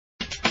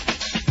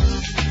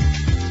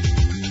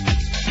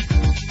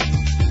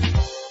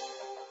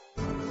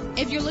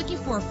If you're looking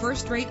for a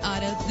first-rate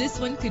auto, this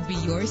one could be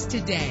yours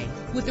today.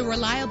 With a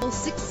reliable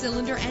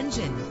 6-cylinder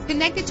engine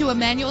connected to a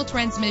manual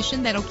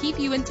transmission that'll keep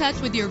you in touch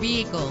with your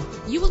vehicle,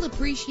 you will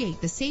appreciate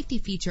the safety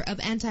feature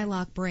of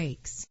anti-lock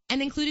brakes.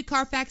 An included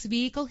Carfax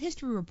Vehicle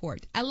History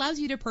Report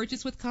allows you to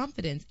purchase with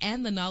confidence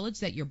and the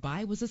knowledge that your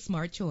buy was a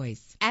smart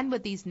choice. And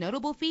with these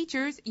notable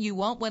features, you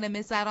won't want to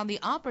miss out on the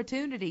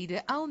opportunity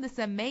to own this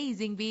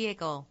amazing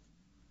vehicle.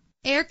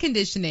 Air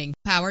conditioning,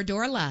 power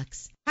door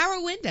locks,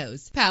 power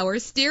windows, power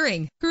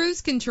steering,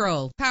 cruise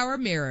control, power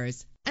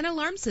mirrors, an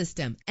alarm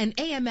system, an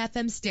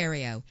AM/FM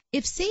stereo.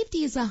 If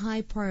safety is a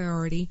high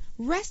priority,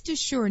 rest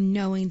assured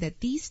knowing that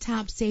these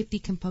top safety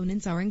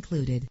components are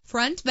included.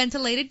 Front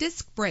ventilated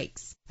disc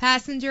brakes,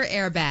 passenger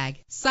airbag,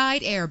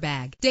 side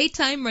airbag,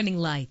 daytime running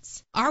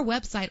lights. Our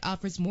website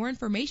offers more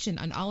information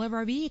on all of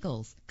our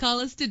vehicles. Call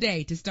us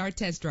today to start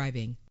test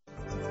driving.